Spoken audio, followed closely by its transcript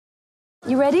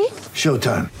You ready?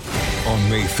 Showtime. On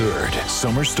May 3rd,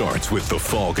 summer starts with The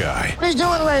Fall Guy. Let's do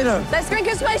it later. Let's drink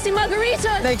a spicy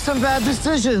margarita. Make some bad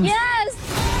decisions.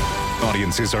 Yes!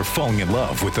 Audiences are falling in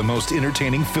love with the most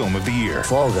entertaining film of the year.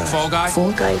 Fall Guy. Fall Guy?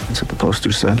 Fall guy. That's what the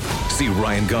poster said. See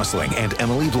Ryan Gosling and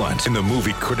Emily Blunt in the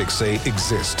movie critics say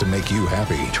exists to make you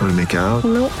happy. Trying to make it out?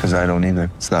 Nope. Because I don't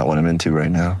either. It's not what I'm into right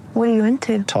now. What are you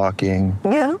into? Talking.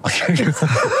 Yeah.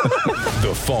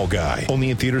 The Fall Guy.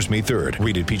 Only in theaters May 3rd.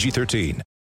 Rated PG-13.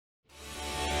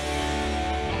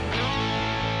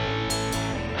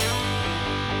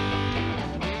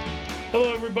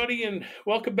 Hello, everybody, and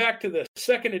welcome back to the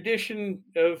second edition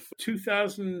of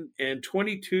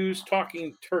 2022's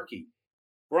Talking Turkey.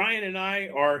 Brian and I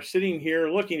are sitting here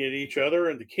looking at each other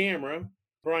and the camera.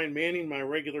 Brian Manning, my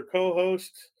regular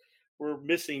co-host. We're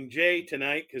missing Jay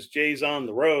tonight because Jay's on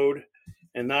the road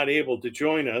and not able to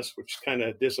join us, which is kind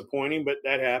of disappointing, but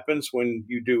that happens when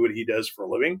you do what he does for a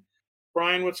living.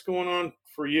 Brian, what's going on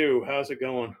for you? How's it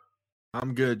going?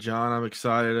 I'm good, John. I'm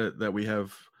excited that we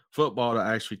have football to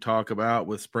actually talk about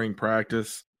with spring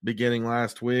practice beginning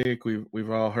last week. We've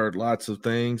all heard lots of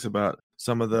things about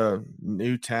some of the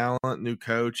new talent, new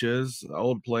coaches,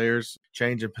 old players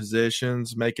changing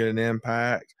positions, making an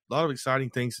impact. A lot of exciting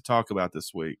things to talk about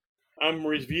this week. I'm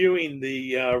reviewing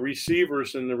the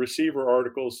receivers, and the receiver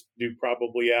articles due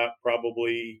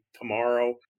probably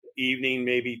tomorrow evening,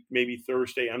 maybe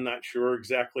Thursday. I'm not sure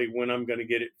exactly when I'm going to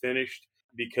get it finished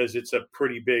because it's a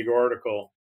pretty big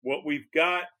article. What we've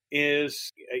got is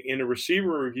in a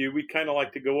receiver review. We kind of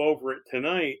like to go over it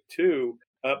tonight too.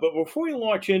 But before we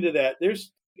launch into that,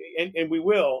 and we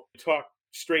will talk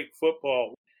straight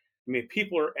football. I mean,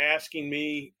 people are asking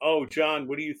me, "Oh, John,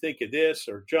 what do you think of this?"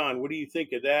 Or "John, what do you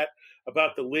think of that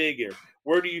about the league?" Or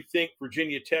 "Where do you think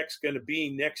Virginia Tech's going to be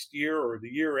next year or the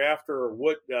year after?" Or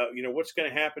what's going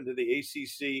to happen to the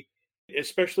ACC?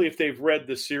 Especially if they've read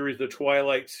the series, the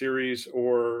Twilight series,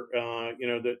 or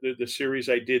the series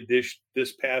I did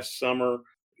this past summer,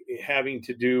 having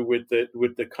to do with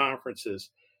the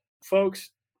conferences, folks.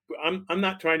 I'm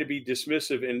not trying to be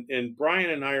dismissive, and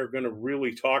Brian and I are going to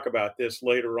really talk about this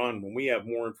later on when we have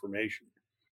more information.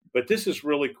 But this is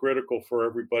really critical for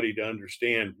everybody to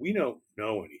understand. We don't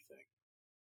know anything,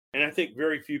 and I think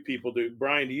very few people do.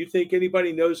 Brian, do you think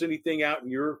anybody knows anything out in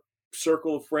your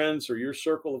circle of friends or your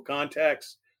circle of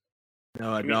contacts?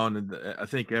 No, I don't. I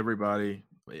think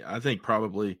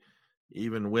probably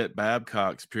even Whit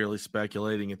Babcock's purely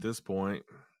speculating at this point.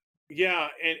 Yeah,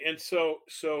 and so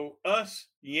us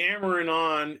yammering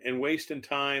on and wasting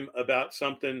time about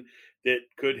something that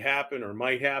could happen or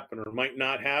might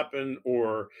not happen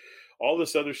or all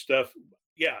this other stuff,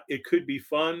 yeah, it could be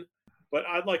fun. But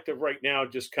I'd like to right now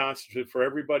just concentrate for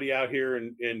everybody out here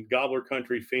in Gobbler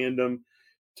Country fandom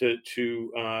to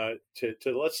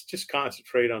let's just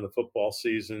concentrate on the football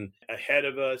season ahead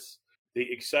of us, the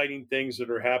exciting things that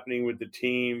are happening with the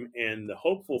team, and the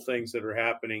hopeful things that are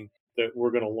happening that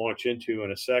we're going to launch into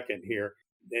in a second here.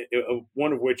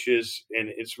 One of which is, and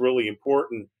it's really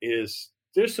important, is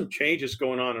there's some changes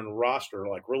going on in the roster,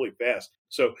 like really fast.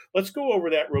 So let's go over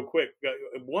that real quick.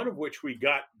 One of which we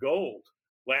got gold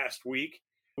last week.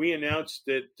 We announced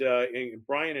that, and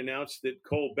Brian announced that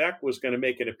Cole Beck was going to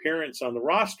make an appearance on the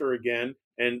roster again.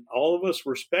 And all of us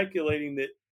were speculating that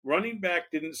running back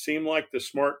didn't seem like the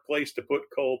smart place to put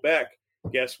Cole Beck.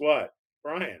 Guess what?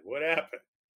 Brian, what happened?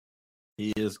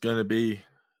 He is going to be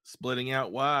splitting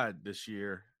out wide this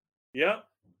year. Yep.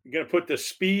 You're going to put the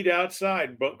speed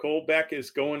outside, but Cole Beck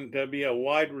is going to be a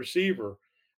wide receiver,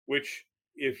 which,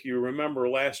 if you remember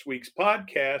last week's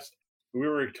podcast, we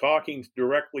were talking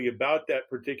directly about that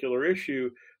particular issue,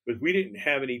 but we didn't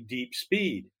have any deep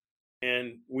speed.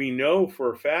 And we know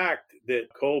for a fact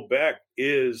that Cole Beck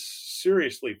is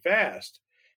seriously fast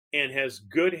and has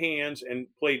good hands and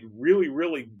played really,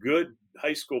 really good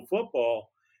high school football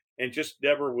and just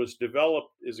never was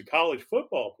developed as a college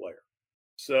football player.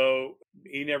 So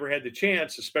he never had the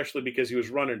chance, especially because he was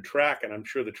running track, and I'm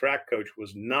sure the track coach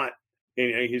was not.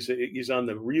 He's on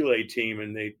the relay team,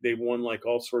 and they won like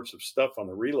all sorts of stuff on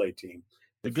the relay team.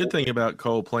 The good thing about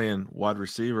Cole playing wide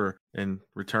receiver and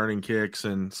returning kicks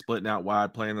and splitting out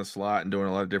wide, playing the slot and doing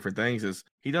a lot of different things is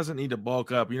he doesn't need to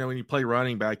bulk up. You know, when you play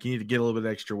running back, you need to get a little bit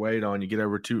extra weight on. You get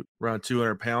over around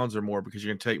 200 pounds or more because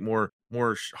you're going to take more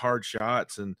hard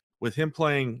shots. And with him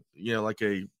playing, like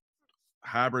a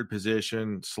hybrid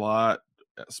position, slot,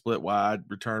 split wide,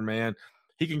 return man,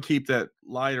 he can keep that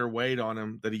lighter weight on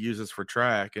him that he uses for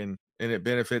track, and it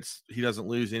benefits. He doesn't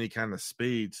lose any kind of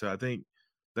speed. So I think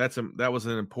that was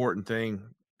an important thing.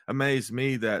 Amazed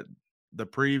me that the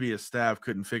previous staff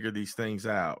couldn't figure these things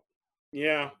out.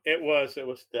 Yeah, it was. That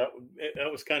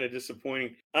was kind of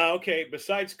disappointing. Okay,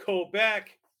 besides Cole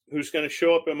Beck, who's going to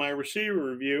show up in my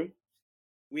receiver review,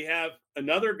 we have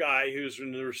another guy who's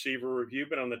in the receiver review,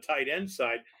 but on the tight end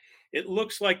side, it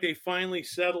looks like they finally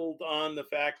settled on the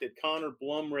fact that Connor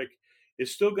Blumrick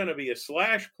is still going to be a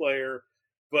slash player,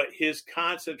 but his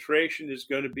concentration is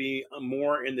going to be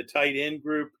more in the tight end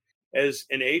group as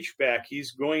an H-back.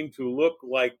 He's going to look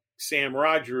like Sam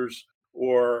Rogers,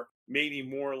 or maybe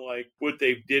more like what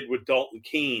they did with Dalton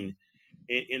Keene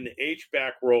in the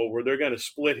H-back role, where they're going to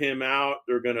split him out.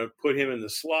 They're going to put him in the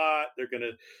slot. They're going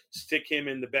to stick him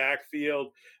in the backfield.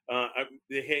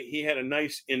 He had a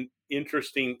nice,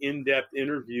 interesting, in-depth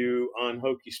interview on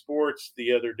Hokie Sports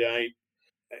the other day,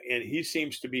 and he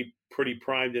seems to be pretty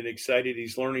primed and excited.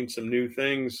 He's learning some new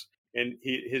things, and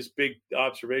his big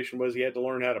observation was he had to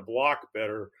learn how to block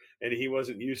better, and he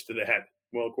wasn't used to that.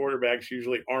 Well, quarterbacks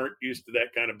usually aren't used to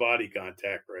that kind of body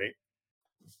contact, right?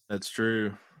 That's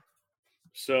true.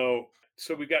 So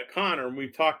we got Connor, and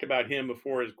we've talked about him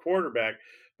before as quarterback,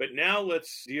 but now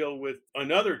let's deal with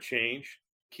another change,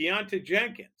 Keontae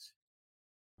Jenkins.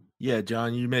 Yeah,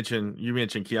 John, you mentioned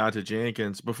Keontae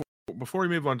Jenkins. Before we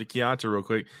move on to Keontae real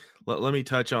quick, let me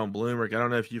touch on Blumrick. I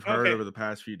don't know if you've heard over the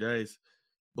past few days,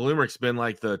 Blumrick's been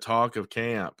like the talk of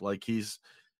camp. Like it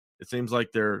seems like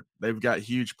they've got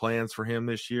huge plans for him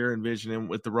this year, envisioning him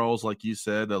with the roles, like you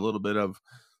said, a little bit of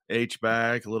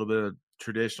H-back, a little bit of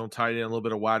traditional tight end, a little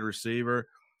bit of wide receiver.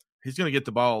 He's going to get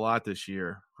the ball a lot this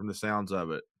year from the sounds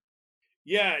of it.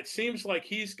 Yeah, it seems like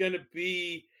he's going to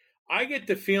be – I get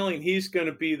the feeling he's going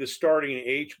to be the starting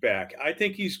H-back. I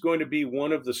think he's going to be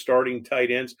one of the starting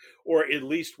tight ends, or at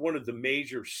least one of the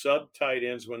major sub-tight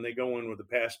ends when they go in with the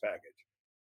pass package.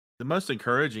 The most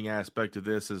encouraging aspect of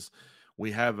this is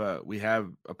we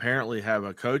apparently have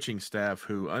a coaching staff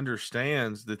who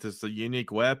understands that it's a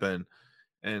unique weapon.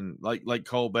 And like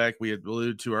Cole Beck, we had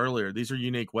alluded to earlier, these are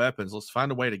unique weapons. Let's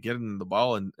find a way to get him the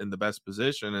ball in the best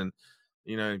position. And,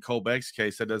 in Cole Beck's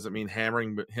case, that doesn't mean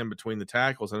hammering him between the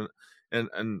tackles.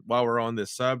 And while we're on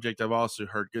this subject, I've also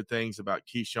heard good things about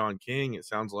Keyshawn King. It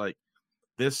sounds like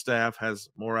this staff has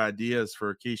more ideas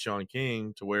for Keyshawn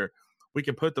King to where we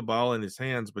can put the ball in his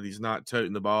hands, but he's not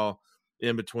toting the ball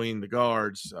in between the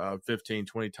guards 15,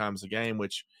 20 times a game,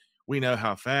 which we know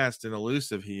how fast and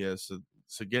elusive he is.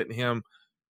 So getting him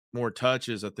more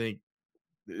touches, I think,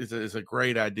 is a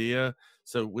great idea.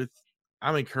 So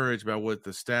I'm encouraged by what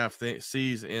the staff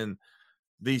sees in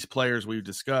these players we've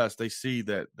discussed. They see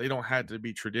that they don't have to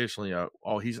be traditionally,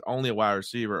 he's only a wide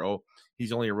receiver,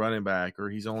 he's only a running back, or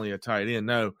he's only a tight end.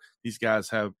 No, these guys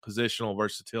have positional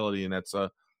versatility, and that's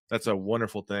a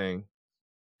wonderful thing.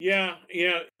 Yeah,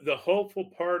 the hopeful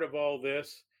part of all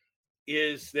this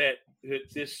is that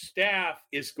this staff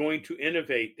is going to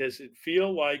innovate. Does it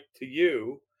feel like to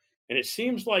you? And it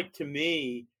seems like to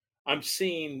me, I'm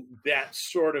seeing that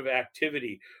sort of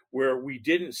activity where we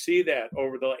didn't see that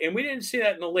and we didn't see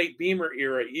that in the late Beamer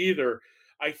era either.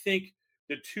 I think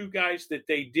the two guys that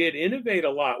they did innovate a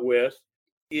lot with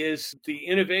is the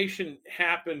innovation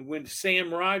happened when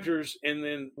Sam Rogers, and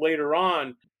then later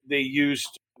on they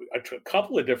used a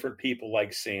couple of different people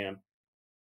like Sam.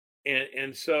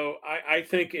 And so I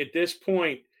think at this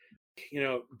point,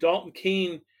 Dalton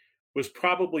Keene was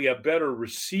probably a better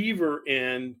receiver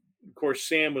end. Of course,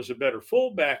 Sam was a better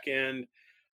fullback end.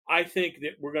 I think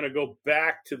that we're going to go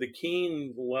back to the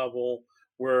Keene level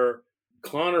where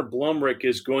Connor Blumrick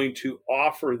is going to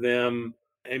offer them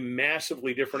a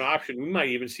massively different option. We might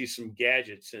even see some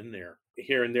gadgets in there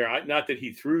here and there. Not that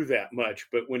he threw that much,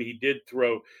 but when he did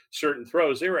throw certain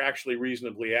throws, they were actually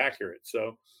reasonably accurate.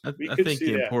 So I think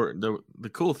the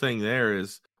cool thing there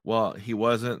is, while he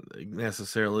wasn't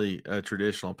necessarily a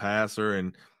traditional passer,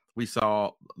 and we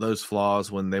saw those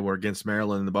flaws when they were against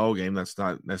Maryland in the bowl game, that's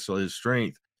not necessarily his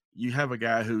strength. You have a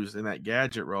guy who's in that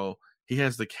gadget role. He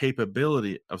has the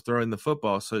capability of throwing the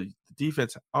football, so the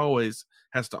defense always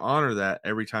has to honor that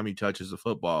every time he touches the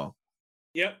football.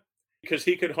 Yep, because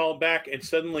he could haul back, and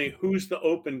suddenly who's the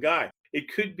open guy?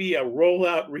 It could be a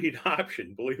rollout read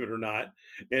option, believe it or not,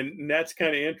 and that's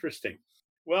kind of interesting.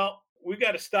 Well, we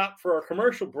got to stop for our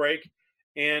commercial break,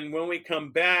 and when we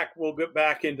come back, we'll get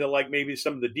back into like maybe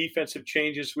some of the defensive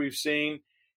changes we've seen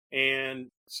and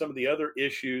some of the other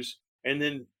issues, and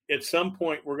then at some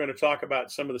point, we're going to talk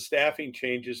about some of the staffing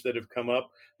changes that have come up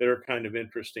that are kind of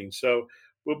interesting. So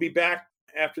we'll be back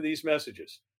after these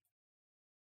messages.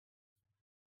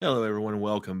 Hello, everyone, and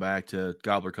welcome back to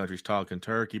Gobbler Country's Talking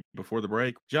Turkey. Before the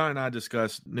break, John and I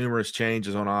discussed numerous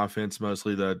changes on offense,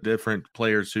 mostly the different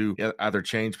players who either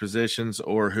change positions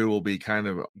or who will be kind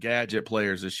of gadget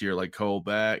players this year, like Cole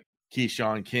Beck.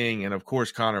 Keyshawn King, and of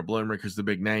course Connor Blumrick is the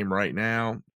big name right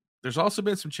now. There's also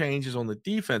been some changes on the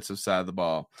defensive side of the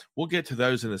ball. We'll get to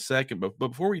those in a second, but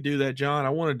before we do that, John, I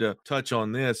wanted to touch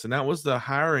on this, and that was the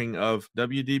hiring of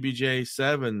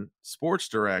WDBJ7 sports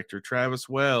director Travis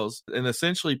Wells, and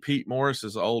essentially Pete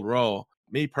Morris's old role.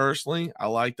 Me personally, I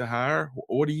like the hire.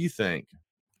 What do you think?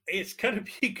 It's going to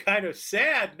be kind of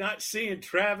sad not seeing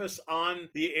Travis on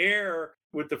the air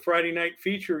with the Friday night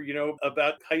feature,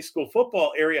 about high school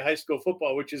football, area high school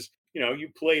football, which is, you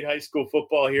played high school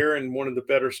football here in one of the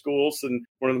better schools and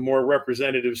one of the more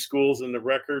representative schools in the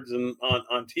records and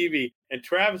on TV. And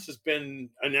Travis has been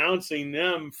announcing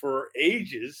them for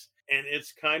ages. And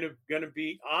it's kind of going to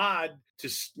be odd to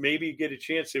maybe get a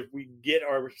chance, if we get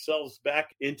ourselves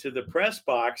back into the press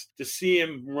box, to see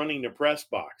him running the press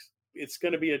box. It's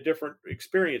going to be a different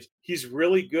experience. He's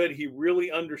really good. He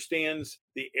really understands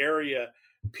the area.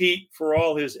 Pete, for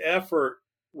all his effort,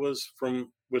 was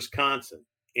from Wisconsin,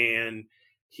 and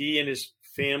he and his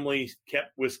family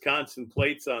kept Wisconsin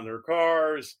plates on their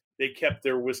cars. They kept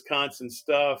their Wisconsin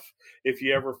stuff. If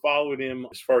you ever followed him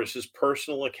as far as his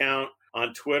personal account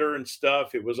on Twitter and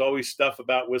stuff, it was always stuff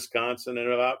about Wisconsin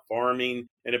and about farming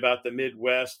and about the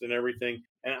Midwest and everything.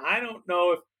 And I don't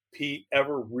know if Pete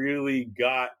ever really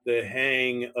got the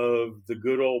hang of the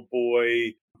good old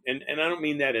boy. And I don't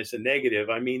mean that as a negative.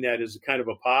 I mean that as a kind of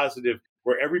a positive,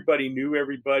 where everybody knew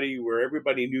everybody, where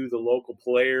everybody knew the local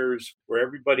players, where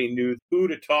everybody knew who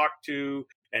to talk to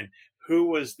and who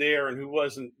was there and who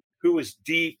wasn't, who was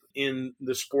deep in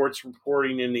the sports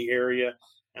reporting in the area.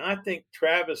 And I think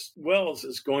Travis Wells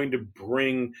is going to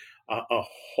bring a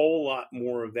whole lot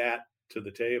more of that to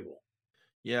the table.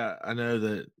 Yeah, I know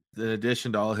that in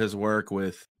addition to all his work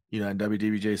with,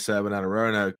 WDBJ7 out of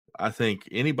Roanoke, I think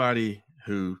anybody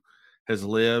who has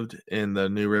lived in the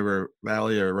New River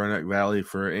Valley or Roanoke Valley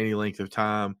for any length of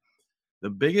time, the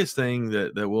biggest thing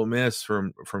that we'll miss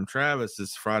from Travis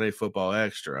is Friday Football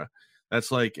Extra.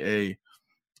 That's like a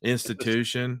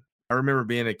institution. I remember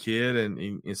being a kid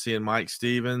and seeing Mike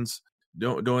Stevens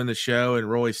doing the show, and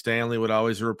Roy Stanley would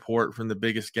always report from the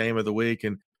biggest game of the week.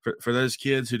 And for those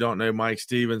kids who don't know Mike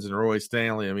Stevens and Roy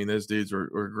Stanley, I mean, those dudes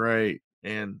were great.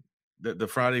 And the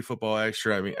Friday Football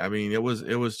Extra, I mean, it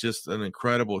was just an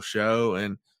incredible show.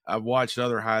 And I've watched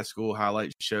other high school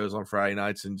highlight shows on Friday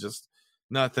nights, and just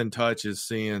nothing touches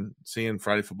seeing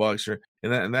Friday Football Extra.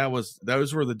 And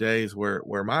those were the days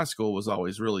where my school was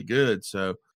always really good.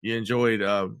 So you enjoyed,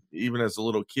 even as a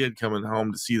little kid, coming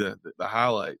home to see the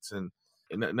highlights, and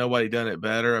nobody done it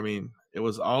better. I mean, it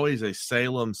was always a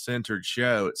Salem-centered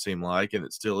show, it seemed like, and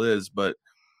it still is. But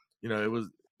it was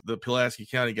the Pulaski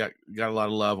County got a lot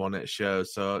of love on that show.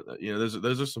 So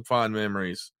those are some fond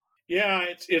memories. Yeah,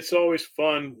 it's always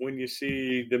fun when you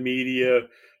see the media,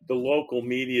 the local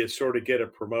media, sort of get a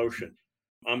promotion.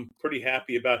 I'm pretty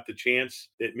happy about the chance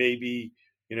that maybe,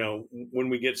 when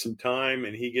we get some time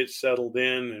and he gets settled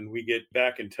in and we get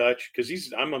back in touch,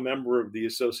 because I'm a member of the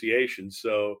association.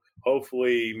 So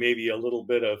hopefully maybe a little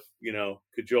bit of,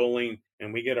 cajoling,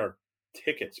 and we get our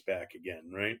tickets back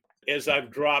again, right? As I've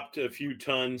dropped a few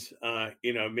tons,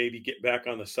 maybe get back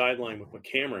on the sideline with my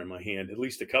camera in my hand at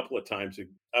least a couple of times.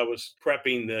 I was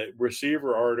prepping the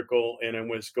receiver article, and I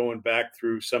was going back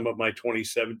through some of my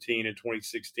 2017 and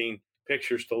 2016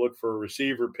 pictures to look for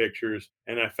receiver pictures.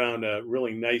 And I found a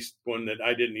really nice one that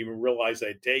I didn't even realize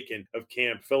I'd taken of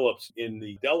Cam Phillips in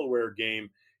the Delaware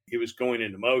game. He was going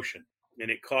into motion,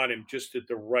 and it caught him just at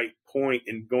the right point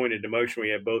in going into motion. We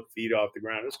had both feet off the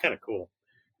ground. It was kind of cool.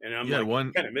 And I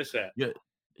kind of miss that. Yeah,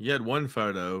 you had one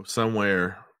photo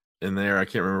somewhere in there. I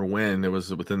can't remember when. It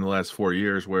was within the last 4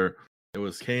 years, where it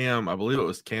was Cam. I believe it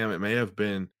was Cam. It may have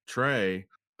been Trey,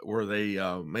 where they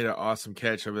made an awesome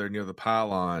catch over there near the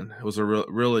pylon. It was a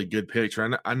really good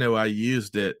picture. I know I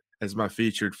used it as my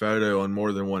featured photo on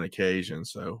more than one occasion.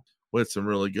 So with some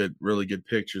really good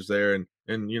pictures there.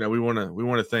 And we want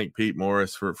to thank Pete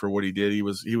Morris for what he did. He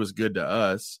was good to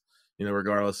us.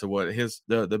 Regardless of what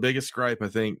the biggest gripe I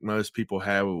think most people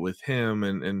have with him,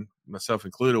 and myself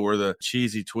included, were the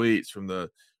cheesy tweets from the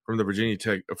Virginia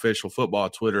Tech official football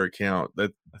Twitter account.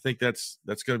 That I think that's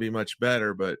going to be much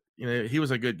better. But he was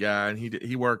a good guy, and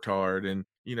he worked hard, and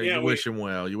you wish him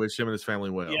well. You wish him and his family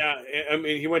well. Yeah, I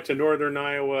mean, he went to Northern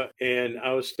Iowa, and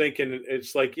I was thinking,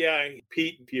 it's like, yeah,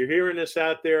 Pete, if you're hearing this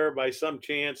out there by some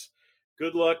chance,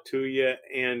 good luck to you,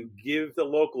 and give the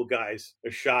local guys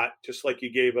a shot, just like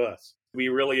you gave us. We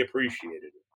really appreciated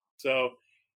it. So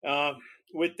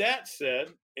with that said,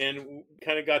 and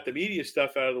kind of got the media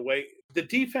stuff out of the way, the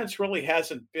defense really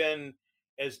hasn't been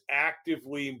as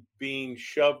actively being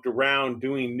shoved around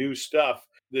doing new stuff.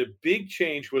 The big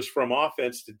change was from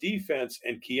offense to defense,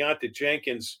 and Keontae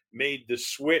Jenkins made the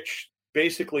switch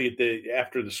basically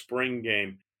after the spring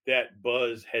game. That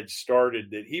buzz had started,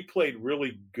 that he played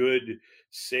really good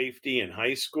safety in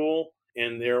high school,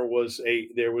 and there was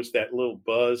that little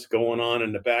buzz going on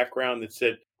in the background that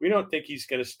said, we don't think he's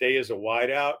going to stay as a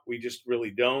wideout. We just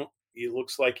really don't. He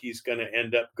looks like he's going to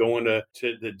end up going to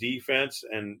the defense,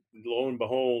 and lo and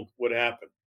behold, what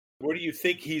happened? Where do you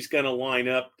think he's going to line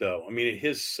up, though? I mean, at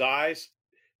his size,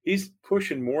 he's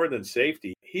pushing more than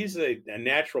safety. He's a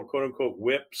natural, quote-unquote,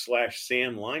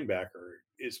 whip/Sam linebacker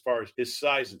as far as his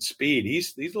size and speed.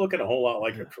 He's looking a whole lot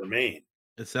like a Tremaine.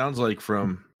 It sounds like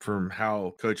from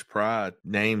how Coach Pride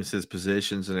names his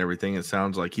positions and everything, it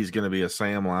sounds like he's going to be a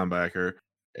Sam linebacker.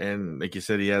 And like you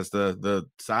said, he has the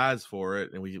size for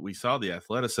it. And we saw the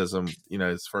athleticism,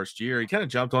 his first year. He kind of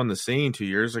jumped on the scene 2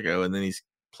 years ago, and then he's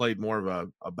played more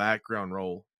of a background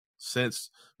role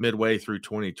since midway through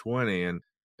 2020. And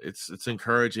it's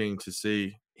encouraging to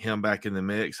see him back in the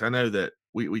mix. I know that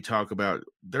we talk about,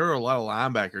 there are a lot of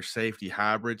linebacker safety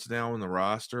hybrids now on the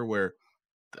roster where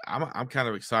I'm kind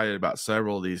of excited about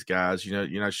several of these guys. You're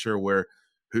not sure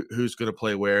who's going to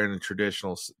play where in the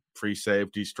traditional free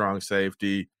safety, strong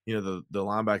safety, the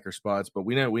linebacker spots. But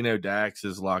we know Dax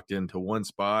is locked into one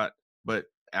spot. But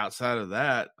outside of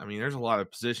that, I mean, there's a lot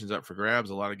of positions up for grabs,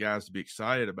 a lot of guys to be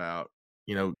excited about.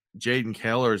 Jaden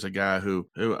Keller is a guy who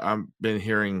I've been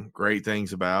hearing great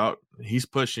things about. He's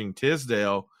pushing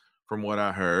Tisdale from what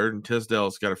I heard, and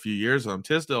Tisdale's got a few years on him.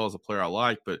 Tisdale is a player I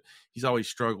like, but he's always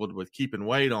struggled with keeping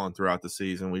weight on throughout the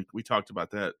season. We talked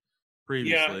about that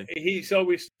previously. Yeah, he's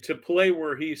always, to play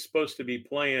where he's supposed to be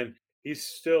playing, he's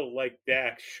still like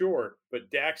Dax short, but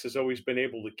Dax has always been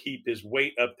able to keep his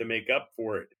weight up to make up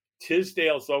for it.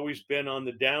 Tisdale's always been on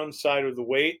the downside of the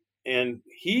weight, and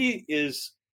he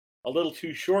is a little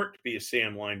too short to be a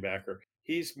Sam linebacker.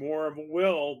 He's more of a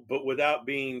will, but without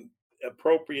being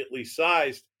appropriately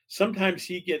sized. Sometimes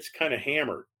he gets kind of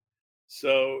hammered.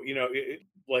 So,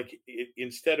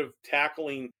 instead of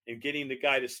tackling and getting the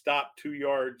guy to stop 2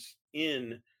 yards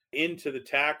into the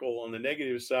tackle on the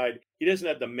negative side, he doesn't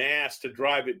have the mass to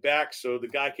drive it back so the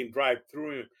guy can drive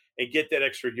through him and get that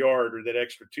extra yard or that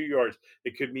extra 2 yards.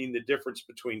 It could mean the difference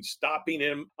between stopping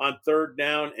him on third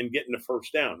down and getting the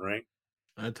first down, right?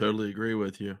 I totally agree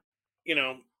with you.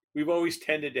 We've always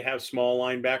tended to have small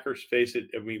linebackers. Face it,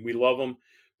 I mean, we love them,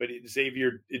 but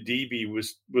Xavier Adebe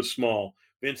was small.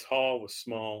 Vince Hall was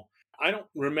small. I don't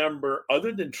remember,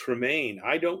 other than Tremaine,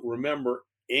 I don't remember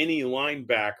any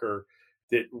linebacker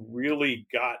that really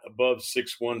got above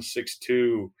 6'1",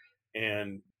 6'2",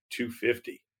 and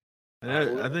 250.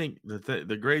 I think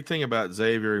the great thing about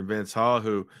Xavier and Vince Hall,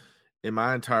 who in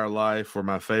my entire life were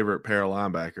my favorite pair of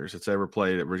linebackers that's ever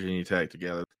played at Virginia Tech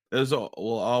together. Those will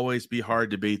always be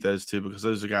hard to beat, those two, because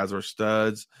those guys were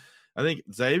studs. I think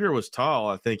Xavier was tall.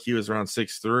 I think he was around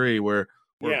 6'3", where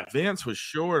Vince was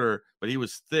shorter, but he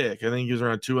was thick. I think he was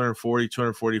around 240,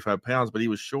 245 pounds, but he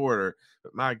was shorter.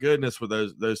 But my goodness,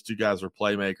 those two guys were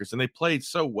playmakers, and they played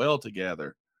so well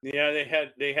together. Yeah,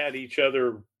 they had each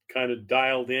other kind of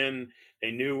dialed in.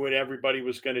 They knew what everybody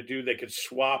was going to do. They could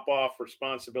swap off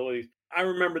responsibilities. I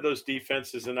remember those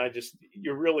defenses, and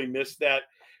you really miss that.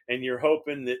 And you're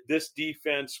hoping that this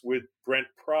defense with Brent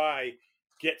Pry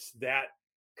gets that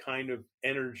kind of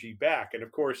energy back. And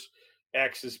of course,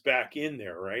 X is back in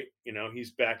there, right?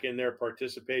 He's back in there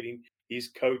participating. He's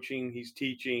coaching, he's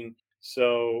teaching.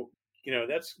 So,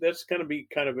 that's going to be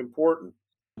kind of important.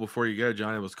 Before you go,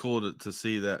 John, it was cool to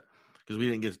see that, because we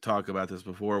didn't get to talk about this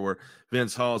before, where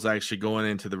Vince Hall is actually going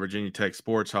into the Virginia Tech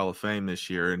Sports Hall of Fame this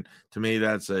year. And to me,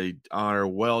 that's a honor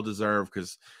well-deserved,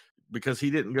 because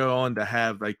he didn't go on to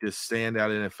have like this standout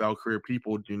NFL career.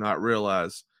 People do not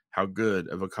realize how good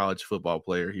of a college football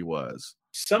player he was.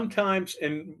 Sometimes,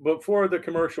 and before the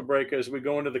commercial break, as we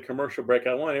go into the commercial break,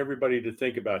 I want everybody to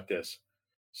think about this.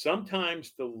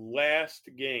 Sometimes the last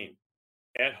game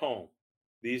at home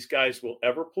these guys will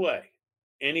ever play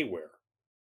anywhere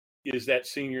is that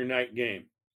senior night game.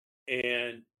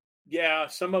 And yeah,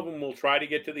 some of them will try to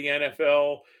get to the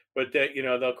NFL, but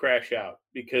they'll crash out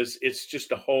because it's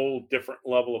just a whole different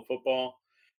level of football.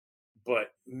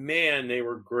 But man, they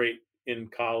were great in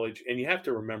college, and you have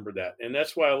to remember that. And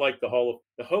that's why I like the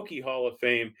Hokie Hall of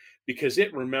Fame, because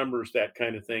it remembers that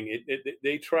kind of thing.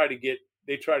 They try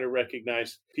to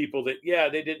recognize people that,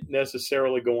 they didn't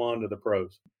necessarily go on to the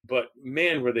pros, but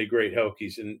man, were they great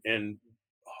Hokies. And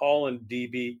Hall and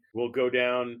DB will go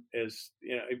down as,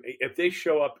 if they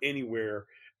show up anywhere,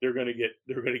 they're going to get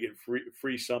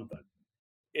free something.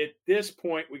 At this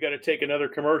point, we got to take another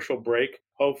commercial break.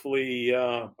 Hopefully,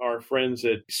 our friends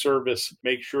at Service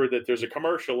make sure that there's a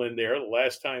commercial in there. The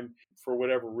last time, for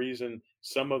whatever reason,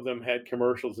 some of them had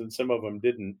commercials and some of them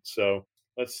didn't. So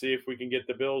let's see if we can get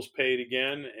the bills paid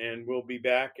again, and we'll be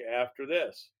back after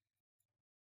this.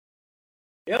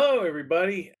 Hello,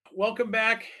 everybody. Welcome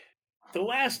back. The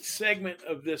last segment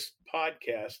of this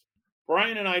podcast.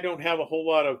 Brian and I don't have a whole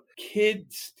lot of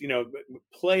kids,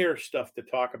 player stuff to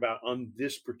talk about on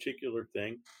this particular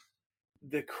thing.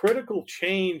 The critical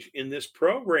change in this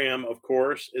program, of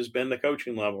course, has been the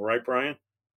coaching level, right, Brian?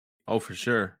 Oh, for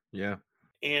sure. Yeah.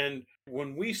 And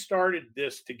when we started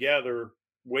this together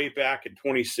way back in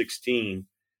 2016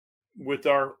 with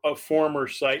a former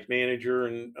site manager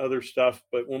and other stuff,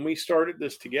 but when we started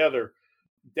this together,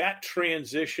 that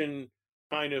transition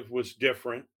kind of was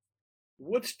different.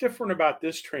 What's different about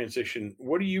this transition?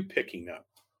 What are you picking up?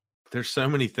 There's so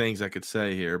many things I could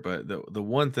say here, but the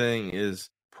one thing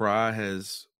is Pry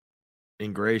has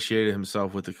ingratiated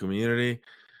himself with the community,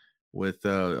 with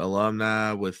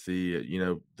alumni, with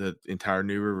the entire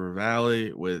New River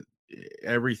Valley, with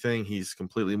everything. He's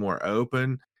completely more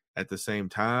open. At the same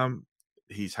time,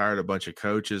 he's hired a bunch of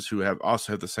coaches who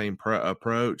also have the same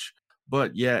approach,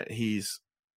 but yet he's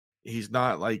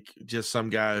not like just some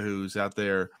guy who's out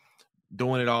there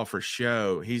doing it all for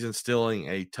show. He's instilling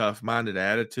a tough-minded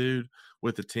attitude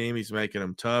with the team. He's making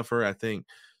them tougher. I think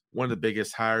one of the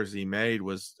biggest hires he made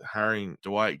was hiring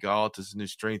Dwight Galt as his new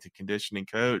strength and conditioning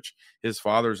coach. His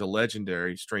father's a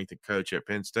legendary strength and coach at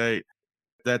Penn State.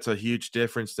 That's a huge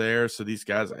difference there. So these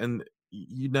guys, and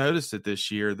you noticed it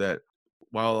this year that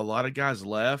while a lot of guys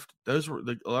left, a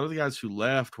lot of the guys who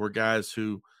left were guys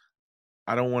who,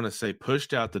 I don't want to say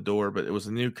pushed out the door, but it was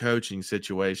a new coaching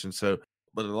situation.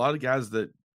 But a lot of guys that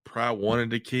probably wanted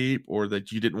to keep or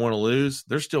that you didn't want to lose,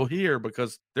 they're still here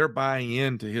because they're buying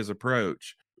into his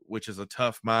approach, which is a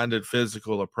tough-minded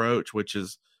physical approach, which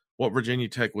is what Virginia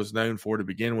Tech was known for to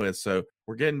begin with. So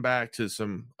we're getting back to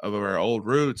some of our old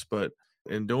roots, but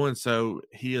in doing so,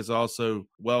 he is also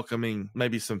welcoming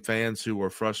maybe some fans who were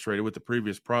frustrated with the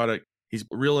previous product. He's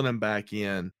reeling them back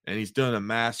in, and he's doing a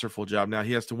masterful job. Now,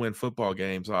 he has to win football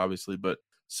games, obviously, but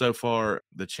so far,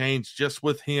 the change just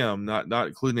with him, not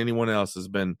including anyone else, has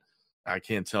been, I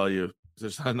can't tell you,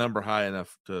 there's a number high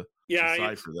enough to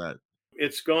decipher that.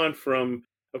 It's gone from,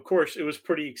 of course, it was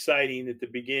pretty exciting at the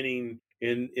beginning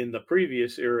in the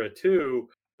previous era too,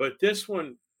 but this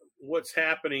one, what's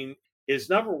happening is,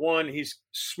 number one, he's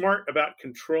smart about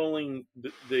controlling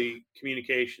the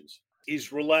communications.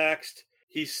 He's relaxed.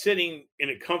 He's sitting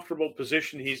in a comfortable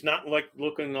position. He's not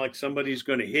looking like somebody's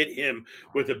going to hit him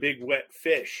with a big wet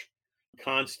fish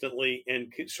constantly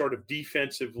and sort of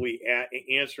defensively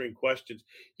answering questions.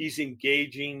 He's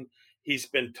engaging. He's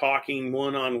been talking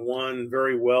one-on-one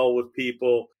very well with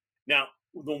people. Now,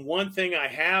 the one thing I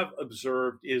have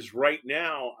observed is right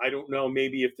now, I don't know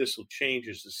maybe if this will change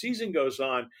as the season goes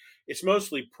on, it's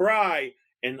mostly Pry,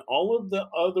 and all of the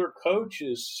other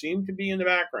coaches seem to be in the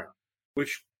background,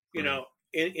 which,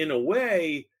 in a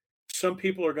way, some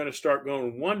people are going to start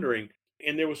wondering.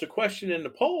 And there was a question in the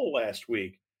poll last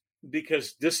week,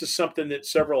 because this is something that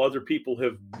several other people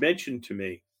have mentioned to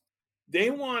me. They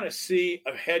want to see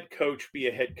a head coach be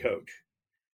a head coach.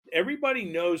 Everybody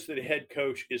knows that a head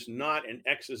coach is not an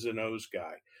X's and O's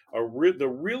guy. The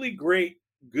really great,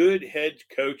 good head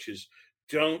coaches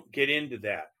don't get into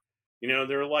that.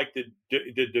 They're like the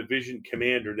division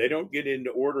commander. They don't get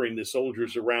into ordering the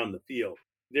soldiers around the field.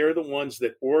 They're the ones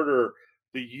that order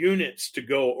the units to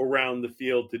go around the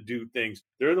field to do things.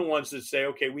 They're the ones that say,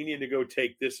 okay, we need to go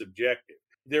take this objective.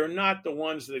 They're not the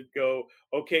ones that go,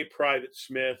 okay, Private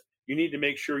Smith, you need to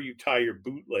make sure you tie your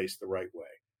bootlace the right way.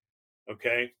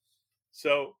 Okay?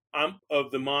 So I'm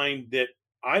of the mind that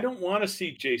I don't want to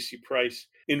see J.C. Price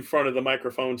in front of the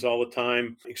microphones all the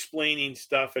time explaining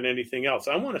stuff and anything else.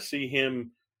 I want to see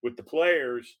him with the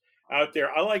players out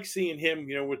there. I like seeing him,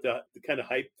 with the kind of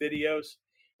hype videos.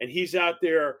 And he's out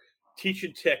there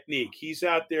teaching technique. He's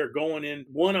out there going in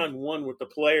one-on-one with the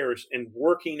players and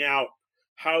working out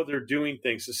how they're doing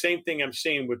things. The same thing I'm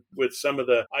seeing with some of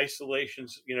the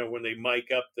isolations, when they mic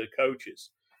up the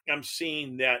coaches. I'm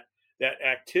seeing that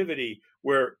activity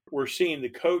where we're seeing the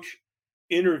coach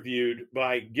interviewed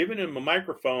by giving him a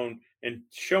microphone and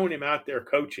showing him out there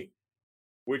coaching,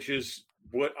 which is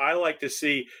what I like to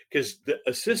see, because the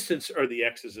assistants are the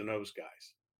X's and O's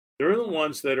guys. They're the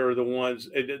ones that are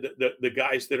the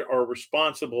guys that are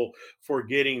responsible for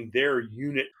getting their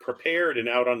unit prepared and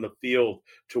out on the field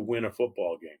to win a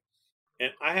football game.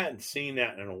 And I hadn't seen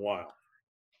that in a while.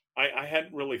 I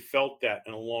hadn't really felt that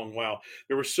in a long while.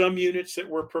 There were some units that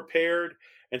were prepared,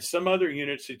 and some other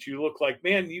units that you look like,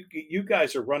 man, you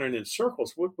guys are running in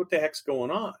circles. What the heck's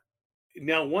going on?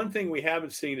 Now, one thing we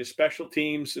haven't seen is special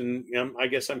teams, and I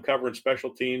guess I'm covering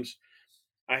special teams.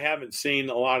 I haven't seen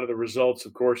a lot of the results.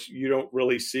 Of course, you don't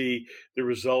really see the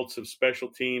results of special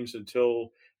teams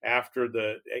until after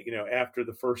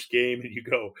the first game, and you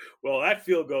go, well, that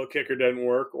field goal kicker doesn't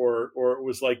work, or it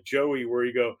was like Joey, where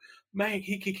you go, man,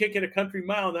 he can kick it a country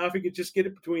mile now if he could just get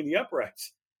it between the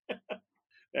uprights,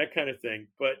 that kind of thing.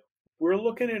 But we're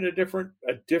looking at a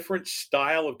different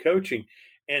style of coaching,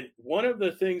 and one of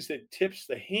the things that tips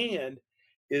the hand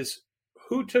is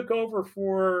who took over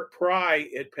for Pry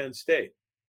at Penn State.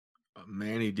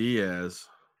 Manny Diaz.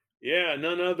 Yeah,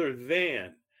 none other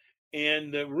than.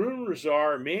 And the rumors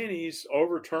are Manny's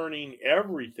overturning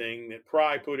everything that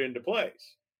Pry put into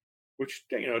place, which,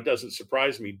 doesn't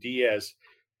surprise me. Diaz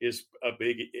is a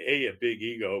big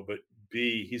ego, but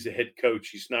B, he's a head coach.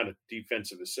 He's not a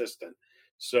defensive assistant.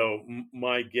 So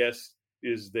my guess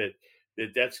is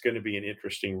that's going to be an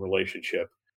interesting relationship.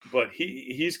 But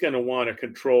he's going to want to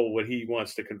control what he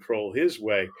wants to control his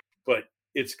way. But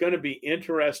it's going to be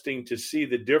interesting to see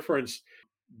the difference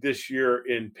this year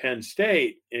in Penn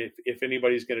State, if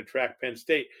anybody's going to track Penn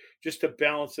State, just to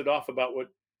balance it off about what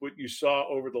you saw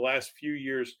over the last few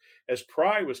years as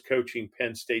Pry was coaching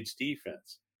Penn State's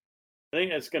defense. I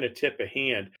think that's going to tip a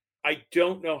hand. I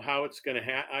don't know how it's going to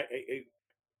happen.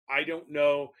 I don't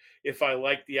know if I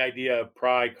like the idea of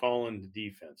Pry calling the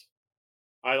defense.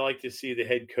 I like to see the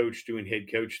head coach doing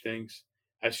head coach things.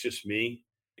 That's just me.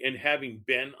 And having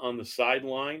been on the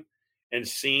sideline and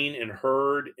seen and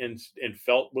heard and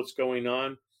felt what's going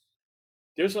on,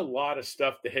 there's a lot of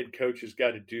stuff the head coach has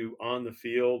got to do on the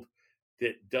field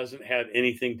that doesn't have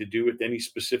anything to do with any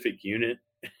specific unit.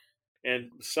 And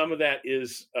some of that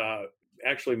is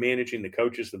actually managing the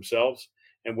coaches themselves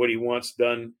and what he wants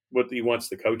done, what he wants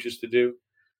the coaches to do.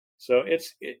 So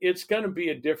it's going to be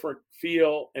a different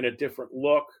feel and a different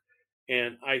look.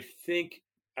 And I think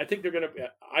they're going to,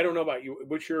 I don't know about you,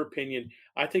 what's your opinion?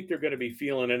 I think they're going to be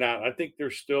feeling it out. I think they're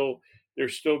still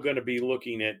going to be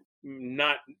looking at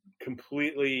not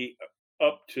completely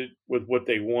up to with what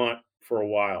they want for a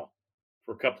while,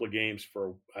 for a couple of games,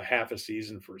 for a half a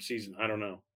season, for a season. I don't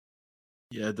know.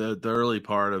 Yeah, the early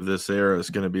part of this era is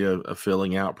going to be a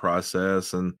filling out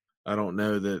process. And I don't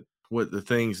know that what the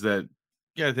things that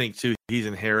you got to think too, he's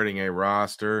inheriting a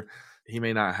roster. He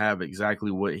may not have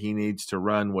exactly what he needs to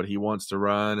run, what he wants to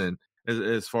run. And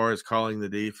as far as calling the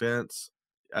defense,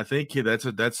 I think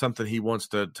that's something he wants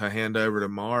to hand over to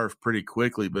Marv pretty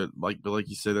quickly. But like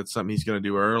you said, that's something he's going to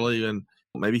do early, and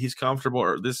maybe he's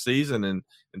comfortable this season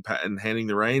and handing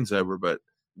the reins over. But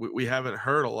we haven't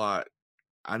heard a lot.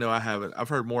 I know I haven't. I've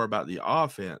heard more about the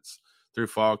offense through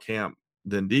fall camp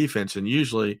than defense, and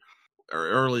usually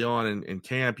early on in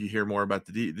camp, you hear more about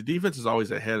the defense is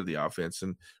always ahead of the offense.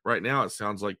 And right now it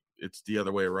sounds like it's the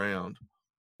other way around.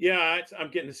 Yeah, I'm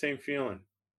getting the same feeling.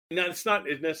 Now, it's not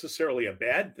necessarily a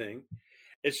bad thing.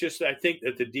 It's just, I think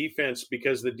that the defense,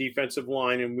 because the defensive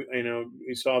line, and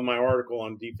you saw my article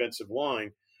on defensive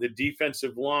line, the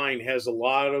defensive line has a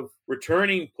lot of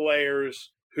returning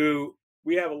players who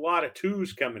we have a lot of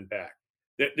twos coming back.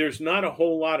 There's not a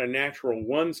whole lot of natural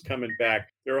ones coming back.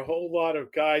 There are a whole lot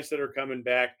of guys that are coming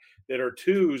back that are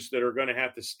twos that are going to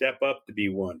have to step up to be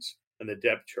ones in the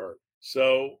depth chart.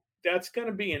 So that's going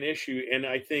to be an issue. And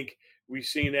I think we've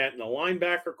seen that in the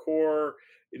linebacker core,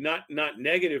 not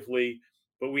negatively,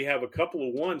 but we have a couple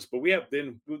of ones, but we have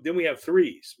then we have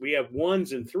threes. We have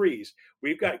ones and threes.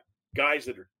 We've got guys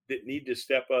that need to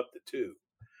step up to two.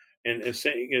 And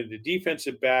saying the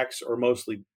defensive backs are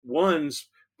mostly ones,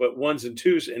 but ones and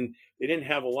twos, and they didn't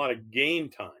have a lot of game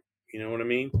time. You know what I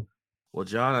mean? Well,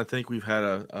 John, I think we've had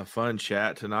a fun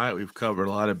chat tonight. We've covered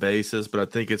a lot of bases, but I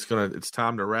think it's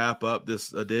time to wrap up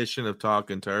this edition of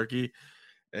Talking Turkey.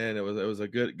 And it was a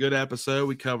good episode.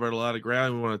 We covered a lot of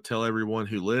ground. We want to tell everyone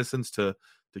who listens to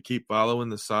keep following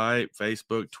the site,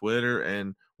 Facebook, Twitter,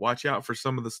 and watch out for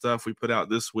some of the stuff we put out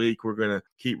this week. We're going to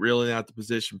keep reeling out the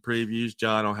position previews.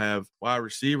 John will have wide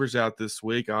receivers out this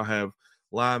week. I'll have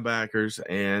linebackers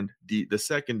and the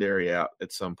secondary out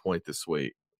at some point this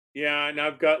week. Yeah, and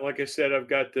I've got, like I said, I've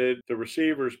got the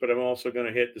receivers, but I'm also going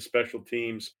to hit the special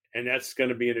teams, and that's going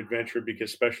to be an adventure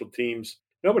because special teams,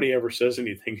 nobody ever says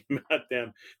anything about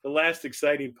them. The last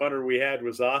exciting punter we had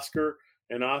was Oscar,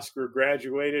 and Oscar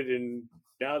graduated, and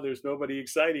now there's nobody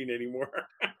exciting anymore.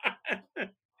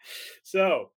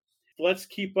 So let's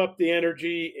keep up the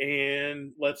energy,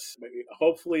 and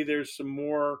hopefully there's some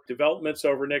more developments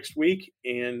over next week.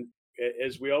 And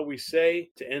as we always say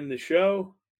to end the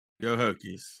show, go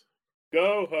Hokies.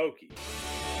 Go Hokies.